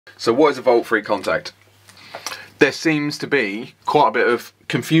So what is a volt-free contact? There seems to be quite a bit of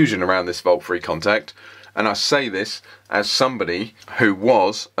confusion around this volt-free contact, and I say this as somebody who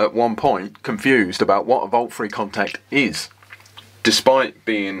was at one point confused about what a volt-free contact is, despite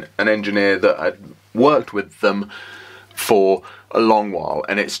being an engineer that had worked with them for a long while,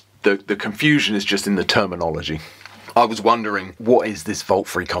 and it's the confusion is just in the terminology. I was wondering, what is this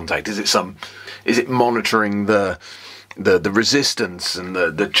volt-free contact? Is it monitoring the resistance and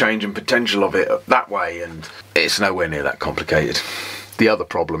the change in potential of it that way? And it's nowhere near that complicated. The other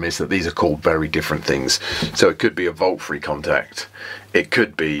problem is that these are called very different things. So it could be a volt-free contact, it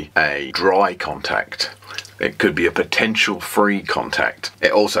could be a dry contact, it could be a potential-free contact,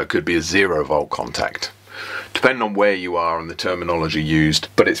 it also could be a 0 volt contact, depending on where you are and the terminology used.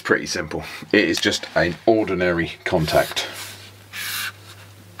 But it's pretty simple. It is just an ordinary contact.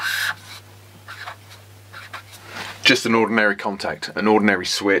 Just an ordinary contact, an ordinary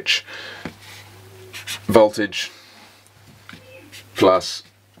switch, voltage, plus,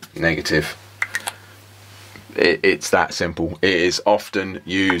 negative. It's that simple. It is often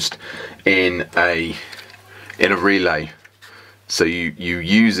used in a relay. So you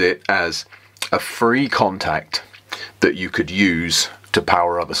use it as a free contact that you could use to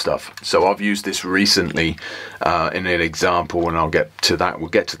power other stuff. So I've used this recently in an example, and I'll get to that. We'll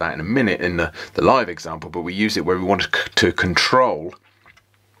get to that in a minute in the live example. But we use it where we wanted to control.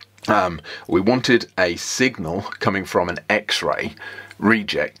 We wanted a signal coming from an X-ray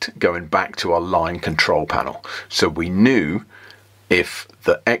reject going back to our line control panel. So we knew if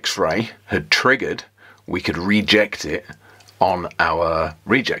the X-ray had triggered, we could reject it on our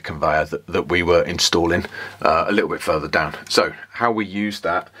reject conveyor that we were installing a little bit further down. So how we used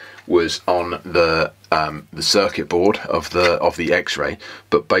that was on the circuit board of the X-ray,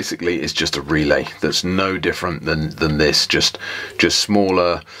 but basically it's just a relay that's no different than this, just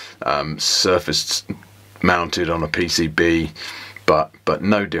smaller, surface mounted on a PCB, but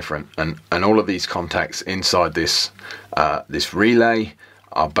no different. And all of these contacts inside this this relay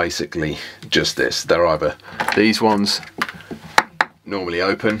are basically just this. They're either these ones, normally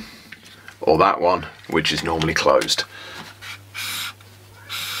open, or that one, which is normally closed.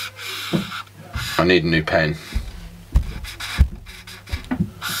 I need a new pen.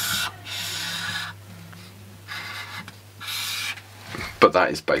 But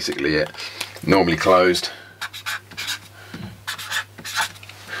that is basically it. Normally closed,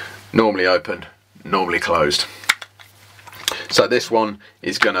 normally open, normally closed. So this one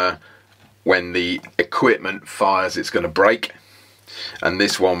is gonna, when the equipment fires, it's gonna break. And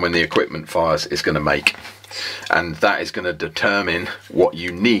this one, when the equipment fires, is going to make. And that is going to determine what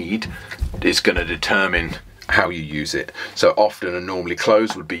you need, is going to determine how you use it. So often a normally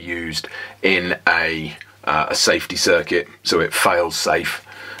closed would be used in a safety circuit, so it fails safe,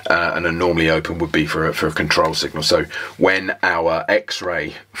 and a normally open would be for a control signal. So when our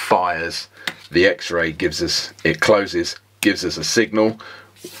X-ray fires, the X-ray gives us, it closes, gives us a signal.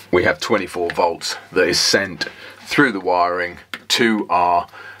 We have 24 volts that is sent through the wiring to our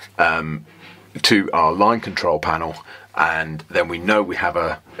line control panel, and then we know we have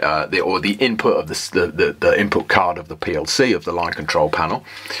the input of the input card of the PLC of the line control panel,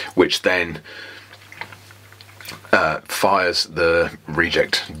 which then fires the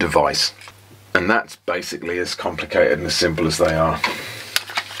reject device. And that's basically as complicated and as simple as they are.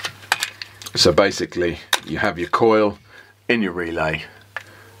 So basically you have your coil in your relay.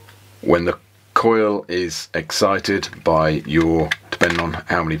 When the coil is excited by your, depending on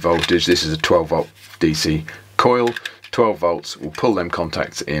how many voltage, this is a 12 volt DC coil, 12 volts will pull them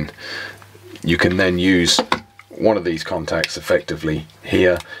contacts in. You can then use one of these contacts effectively.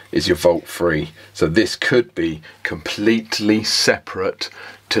 Here is your volt free. So this could be completely separate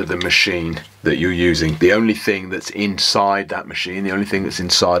to the machine that you're using. The only thing that's inside that machine, the only thing that's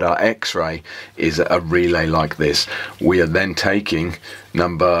inside our X-ray is a relay like this. We are then taking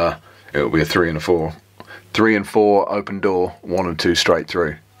it'll be a 3 and a 4. 3 and 4 open door, 1 and 2 straight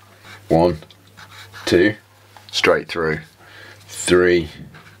through. 1, 2, straight through. 3,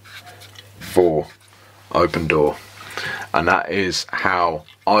 4, open door. And that is how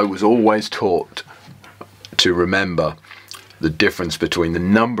I was always taught to remember the difference between the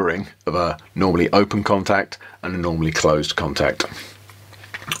numbering of a normally open contact and a normally closed contact.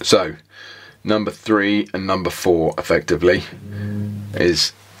 So number 3 and number 4 effectively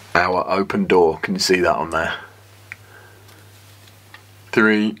is our open door. Can you see that on there?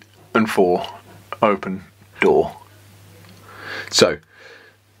 3 and 4 open door. So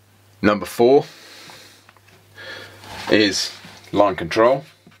number 4 is line control.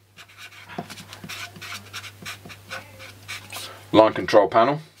 Line control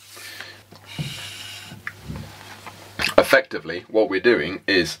panel. effectively what we're doing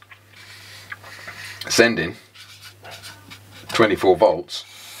is sending 24 volts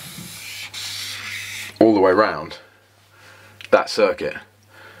all the way around that circuit,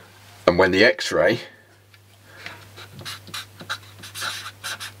 and when the X-ray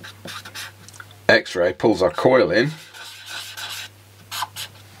pulls our coil in,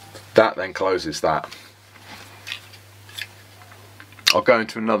 that then closes that. I'll go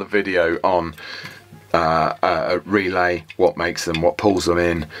into another video on a relay, what makes them, what pulls them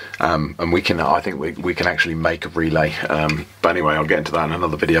in, and I think we can actually make a relay, but anyway, I'll get into that in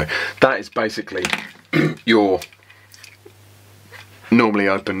another video. That is basically your normally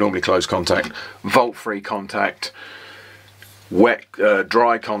open, normally closed contact, volt-free contact, wet,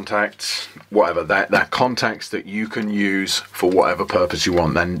 dry contacts, whatever. They're contacts that you can use for whatever purpose you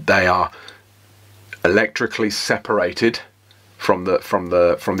want. Then they are electrically separated from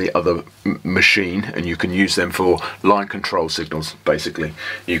the other machine, and you can use them for line control signals. Basically,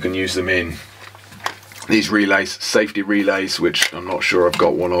 you can use them in these relays, safety relays, which I'm not sure I've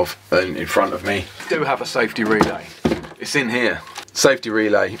got one of in front of me. I do have a safety relay. It's in here. Safety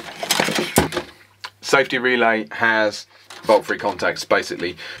relay. Safety relay has volt-free contacts.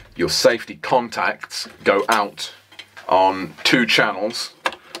 Basically, your safety contacts go out on 2 channels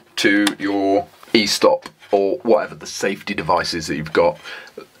to your e-stop or whatever the safety device is that you've got.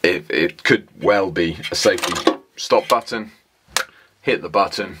 It could well be a safety stop button. Hit the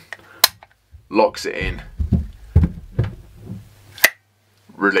button, locks it in,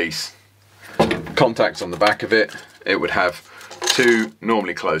 release. Contacts on the back of it, it would have 2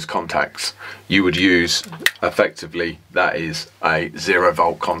 normally closed contacts. You would use, effectively, that is a 0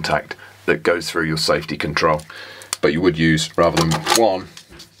 volt contact that goes through your safety control. But you would use, rather than 1,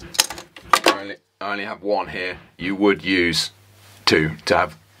 I only have 1 here, you would use 2 to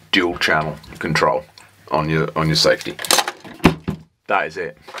have dual channel control on your safety. That is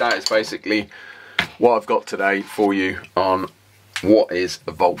it. That is basically what I've got today for you on what is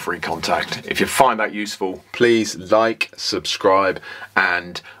a volt-free contact. If you find that useful, please like, subscribe,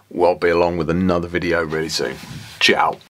 and we'll be along with another video really soon. Ciao.